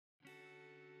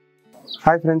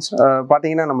Hi friends,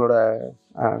 பார்த்தீங்கன்னா நம்மளோட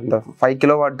இந்த 5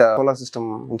 கிலோவாட் சோலார் சிஸ்டம்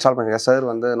இன்ஸ்டால் பண்ணிருக்க சார்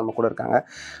வந்து நம்ம கூட இருக்காங்க.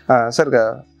 சார்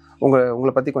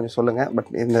உங்களை பற்றி கொஞ்சம் சொல்லுங்கள். பட்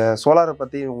இந்த சோலாரை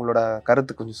பற்றி உங்களோட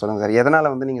கருத்து கொஞ்சம் சொல்லுங்கள் சார்.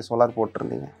 எதனால் வந்து நீங்கள் சோலார்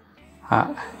போட்டிருந்தீங்க?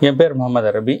 என் பேர்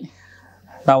முகமது ரபி.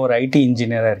 நான் ஒரு ஐடி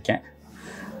இன்ஜினியராக இருக்கேன்.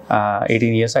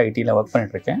 18 இயர்ஸாக ஐடியில் ஒர்க்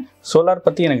பண்ணிகிட்ருக்கேன். சோலார்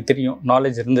பற்றி எனக்கு தெரியும்,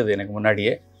 நாலேஜ் இருந்தது எனக்கு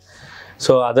முன்னாடியே.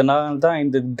 ஸோ அதனால தான்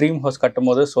இந்த ட்ரீம் ஹவுஸ் கட்டும்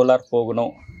போது சோலார்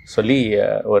போகணும் சொல்லி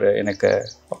ஒரு எனக்கு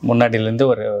முன்னாடியிலேருந்து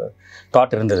ஒரு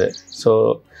தாட் இருந்தது. ஸோ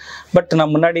பட்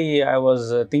நான் முன்னாடி I was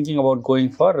thinking about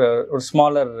going for ஒரு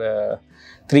ஸ்மாலர்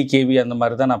 3 kV அந்த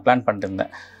மாதிரி தான் நான் பிளான்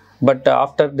பண்ணிட்டுருந்தேன். But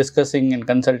after discussing and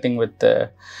consulting with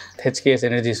HKS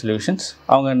Energy Solutions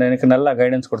அவங்க எனக்கு நல்லா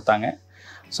கைடன்ஸ் கொடுத்தாங்க.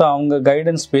 ஸோ அவங்க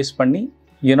கைடன்ஸ் பேஸ் பண்ணி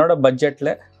என்னோடய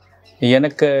பட்ஜெட்டில்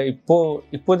எனக்கு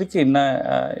இப்போதைக்கு என்ன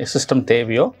சிஸ்டம்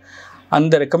தேவையோ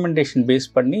அந்த ரெக்கமெண்டேஷன் பேஸ்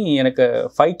பண்ணி எனக்கு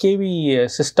 5 kV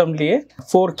சிஸ்டம்லேயே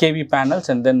 4 kV panels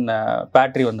and then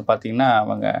battery வந்து பார்த்திங்கன்னா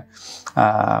அவங்க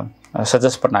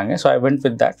சஜஸ்ட் பண்ணாங்க. So I went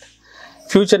with that.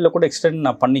 ஃப்யூச்சரில் கூட எக்ஸ்டெண்ட்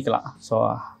நான் பண்ணிக்கலாம். ஸோ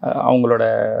அவங்களோட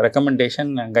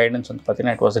ரெக்கமெண்டேஷன் கைடன்ஸ் வந்து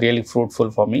பார்த்திங்கன்னா it was really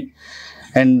fruitful for me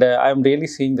and I am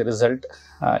really seeing the result.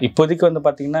 இப்போதைக்கு வந்து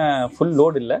பார்த்திங்கன்னா ஃபுல்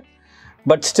லோட் இல்லை,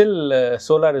 but still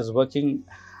solar is working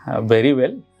very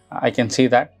well. I can see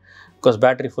that because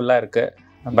battery ஃபுல்லாக இருக்குது.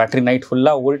 Battery night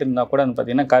ஃபுல்லாக ஓடிட்டு இருந்தால் கூட வந்து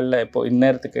பார்த்திங்கன்னா காலைல இப்போது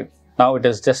இந்நேரத்துக்கு now it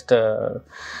is just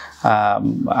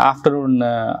afternoon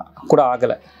கூட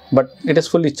ஆகலை, but it is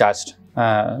fully charged.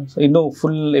 இன்னும்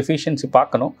ஃபுல் எஃபிஷியன்சி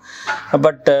பார்க்கணும்,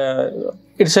 but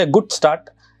it's a good start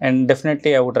and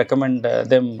definitely I would recommend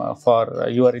them for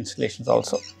your installations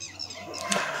also.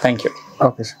 Thank you.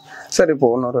 Okay sir. Sir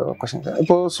இப்போது இன்னொரு question sir.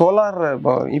 இப்போது solar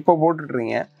இப்போ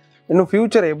போட்டுட்ருங்க, இன்னும்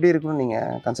future எப்படி இருக்குன்னு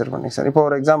நீங்கள் கன்சிடர் பண்ணீங்க சார்? இப்போ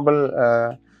ஒரு எக்ஸாம்பிள்,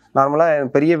 நார்மலாக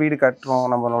பெரிய வீடு கட்டுறோம்,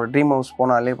 நம்மளோட ட்ரீம் ஹவுஸ்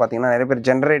போனாலே பார்த்தீங்கன்னா நிறைய பேர்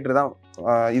ஜென்ரேட்டர் தான்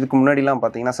இதுக்கு முன்னாடிலாம்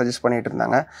பார்த்தீங்கன்னா சஜஸ்ட் பண்ணிகிட்டு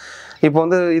இருந்தாங்க. இப்போ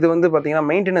வந்து இது வந்து பார்த்தீங்கன்னா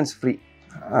மெயின்டெனன்ஸ் ஃப்ரீ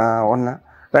ஒன்று.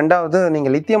 ரெண்டாவது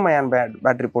நீங்கள் லித்தியம் அயான்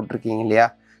பேட்டரி போட்டிருக்கீங்க இல்லையா?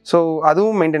 ஸோ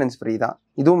அதுவும் மெயின்டெனன்ஸ் ஃப்ரீ தான்.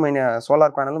 இதுவும்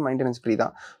சோலார் பேனலும் மெயின்டெனன்ஸ் ஃப்ரீ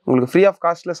தான். உங்களுக்கு ஃப்ரீ ஆஃப்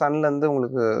காஸ்ட்டில் சன்லேருந்து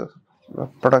உங்களுக்கு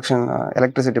ப்ரொடக்ஷன்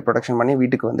எலக்ட்ரிசிட்டி ப்ரொடக்ஷன் பண்ணி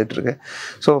வீட்டுக்கு வந்துட்டுருக்கு.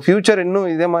 ஸோ ஃப்யூச்சர் இன்னும்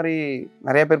இதே மாதிரி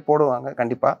நிறைய பேர் போடுவாங்க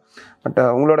கண்டிப்பாக. பட்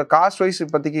உங்களோட காஸ்ட் வைஸ்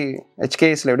இப்போதைக்கு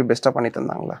HKSல எப்படி பெஸ்ட்டாக பண்ணி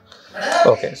தந்தாங்களா?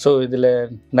 ஓகே, ஸோ இதில்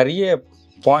நிறைய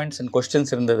பாயிண்ட்ஸ் அண்ட்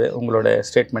கொஸ்டின்ஸ் இருந்தது உங்களோட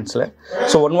ஸ்டேட்மெண்ட்ஸில்.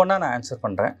 ஸோ ஒன்றா நான் ஆன்சர்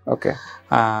பண்ணுறேன். ஓகே.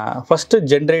 ஃபஸ்ட்டு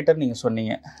ஜென்ரேட்டர் நீங்கள்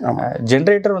சொன்னீங்க.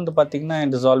 ஜென்ரேட்டர் வந்து பார்த்திங்கன்னா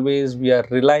it is always we are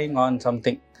relying on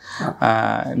something.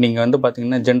 நீங்கள் வந்து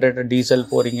பார்த்தீங்கன்னா ஜென்ரேட்டர் டீசல்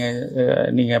போகிறீங்க,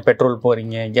 நீங்கள் பெட்ரோல்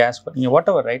போகிறீங்க, கேஸ் போகிறீங்க, வாட்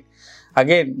எவர், ரைட்?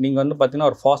 அகெயின் நீங்கள் வந்து பார்த்தீங்கன்னா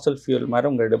ஒரு ஃபாசல் ஃபியூல் மாதிரி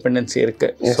உங்கள் டிபெண்டன்சி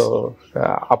இருக்குது. ஸோ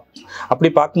அப்படி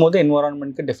பார்க்கும்போது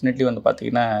என்வரான்மெண்ட்க்கு டெஃபினெட்லி வந்து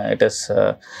பார்த்தீங்கன்னா it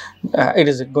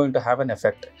is going to have an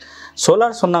effect.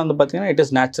 Solar சொன்னால் வந்து பார்த்தீங்கன்னா இட்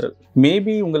இஸ் நேச்சுரல்.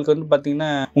 மேபி உங்களுக்கு வந்து பார்த்தீங்கன்னா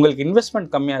உங்களுக்கு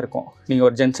இன்வெஸ்ட்மெண்ட் கம்மியாக இருக்கும். நீங்கள்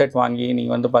ஒரு ஜென்செட் வாங்கி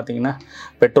நீங்கள் வந்து பார்த்தீங்கன்னா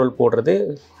பெட்ரோல் போடுறது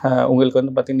உங்களுக்கு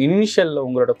வந்து பார்த்தீங்கன்னா இனிஷியல்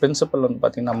உங்களோட பிரின்சிபல் வந்து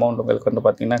பார்த்தீங்கன்னா அமௌண்ட் உங்களுக்கு வந்து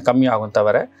பார்த்தீங்கன்னா கம்மியாகும்.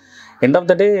 தவிர end of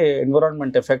the day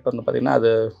environment effect வந்து பார்த்தீங்கன்னா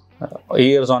அது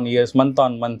years on years, month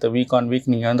on month, week on week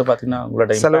நீங்கள் வந்து பார்த்தீங்கன்னா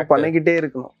உங்களோட செலவு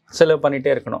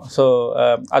பண்ணிக்கிட்டே இருக்கணும். ஸோ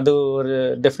அது ஒரு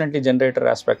டெஃபினெட்லி ஜென்ரேட்டர்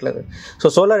ஆஸ்பெக்டில் இது. ஸோ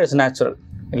சோலார் இஸ் நேச்சுரல்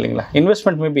இல்லைங்களா?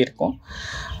 இன்வெஸ்ட்மெண்ட் மேபி இருக்கும்.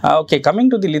 Okay,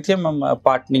 coming to the lithium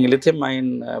part, நீங்கள் லித்தியம்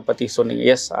அயன் பற்றி சொன்னீங்க.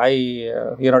 எஸ்,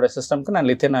 என்னோட சிஸ்டம்க்கு நான்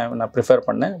லித்தியம் நான் ப்ரிஃபர்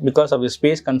பண்ணேன் because of the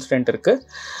space constant இருக்குது.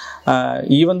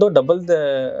 Even though double the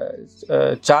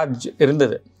charge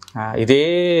இருந்தது. இதே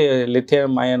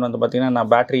லித்தியம் அயன் வந்து பார்த்திங்கன்னா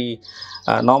நான் battery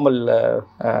normal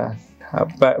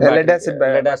lead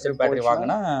acid battery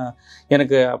வாங்கினா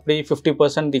எனக்கு அப்படியே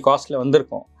 50% தி காஸ்ட்டில்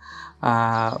வந்திருக்கும்.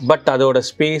 பட் அதோட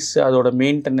ஸ்பேஸ், அதோட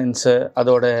மெயின்டெனன்ஸு,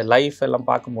 அதோட லைஃப் எல்லாம்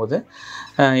பார்க்கும்போது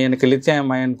எனக்கு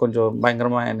லித்தியம் அயன் கொஞ்சம்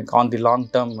பயங்கரமாக எனக்கு ஆன் தி லாங்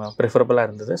டேர்ம் ப்ரிஃபரபுளாக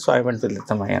இருந்தது. So I went with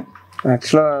lithium ion.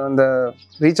 ஆக்சுவலாக அந்த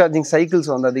ரீசார்ஜிங்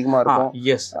சைக்கிள்ஸ் வந்து அதிகமாக இருக்கும்.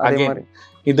 எஸ், அதே மாதிரி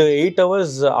இது 8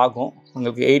 hours ஆகும்.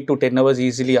 உங்களுக்கு 8 to 10 hours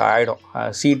ஈஸிலி ஆகிடும்.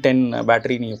 C10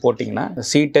 பேட்டரி நீங்கள் போட்டிங்கன்னா,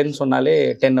 C10 சொன்னாலே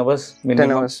 10 hours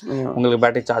மினிமம் உங்களுக்கு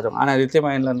பேட்டரி சார்ஜ் ஆகும். ஆனால் லித்தியம்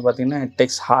அயனில் வந்து பார்த்தீங்கன்னா it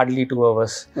takes Hartley 2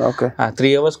 hours. Okay,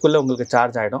 3 hours உங்களுக்கு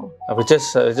சார்ஜ் ஆகிடும். விச்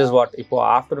இஸ் வாட் இப்போது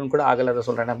ஆஃப்டர்நூன் கூட ஆகலை. அதை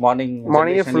சொல்கிறேன்,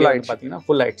 மார்னிங்கே ஃபுல் ஆகிடுச்சு. பார்த்தீங்கன்னா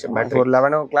ஃபுல் ஆகிடுச்சு பேட்டரி. ஒரு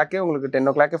 11 o'clock உங்களுக்கு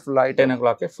 10 o'clock ஃபுல் ஆகிடுச்சு. 10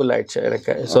 o'clock ஃபுல் ஆகிடுச்சு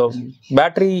எனக்கு. ஸோ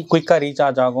பேட்டரி குயிக்காக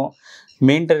ரீசார்ஜ் ஆகும்,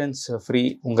 மெயின்டெனன்ஸ் ஃப்ரீ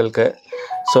உங்களுக்கு.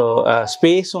 ஸோ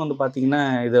ஸ்பேஸும் வந்து பார்த்திங்கன்னா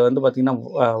இது வந்து பார்த்திங்கன்னா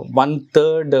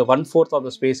 1/4 ஆஃப்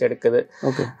த ஸ்பேஸ் எடுக்குது.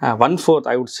 ஓகே 1/4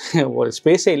 ஐ வுட் சே ஒரு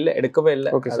ஸ்பேஸே இல்லை, எடுக்கவே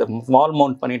இல்லை. அது வால்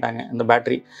மவுண்ட் பண்ணிட்டாங்க இந்த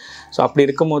பேட்டரி. ஸோ அப்படி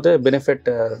இருக்கும்போது பெனிஃபிட்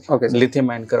லித்தியம்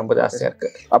அயனுக்கு ரொம்ப ஜாஸ்தியாக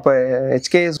இருக்குது. அப்போ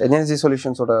HKS Energy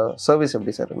Solutionsோட சர்வீஸ்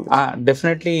எப்படி சார் இருந்துச்சு?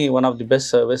 Definitely one of the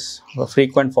best service.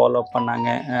 Frequent follow up பண்ணாங்க.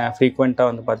 ஃப்ரீக்வெண்ட்டாக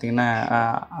வந்து பார்த்திங்கன்னா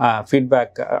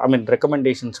ஃபீட்பேக்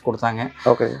ரெக்கமெண்டேஷன்ஸ் கொடுத்தாங்க.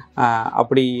 ஓகே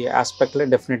அப்படி ஆஸ்பெக்டில்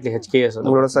டெஃபினெட்லி HKS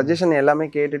உங்களோட சஜஷன் எல்லாமே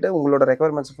கேட்டுட்டு உங்களோட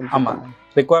ரெக்குவயர்மெண்ட்ஸ் ஆமாம்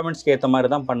ரெக்குவயர்மெண்ட்ஸ்க்கு ஏற்ற மாதிரி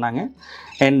தான் பண்ணாங்க.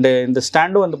 அண்டு இந்த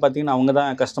ஸ்டாண்டும் வந்து பார்த்திங்கன்னா அவங்க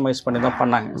தான் கஸ்டமைஸ் பண்ணி தான்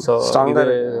பண்ணாங்க. ஸோ இது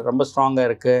ரொம்ப ஸ்ட்ராங்காக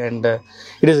இருக்குது. And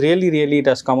it is really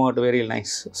it has come out very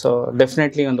nice. So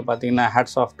definitely வந்து பார்த்திங்கன்னா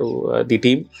hats off to the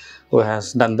team who has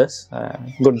done this.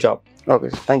 Good job.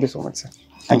 Okay, thank you so much, sir.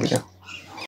 Thank you.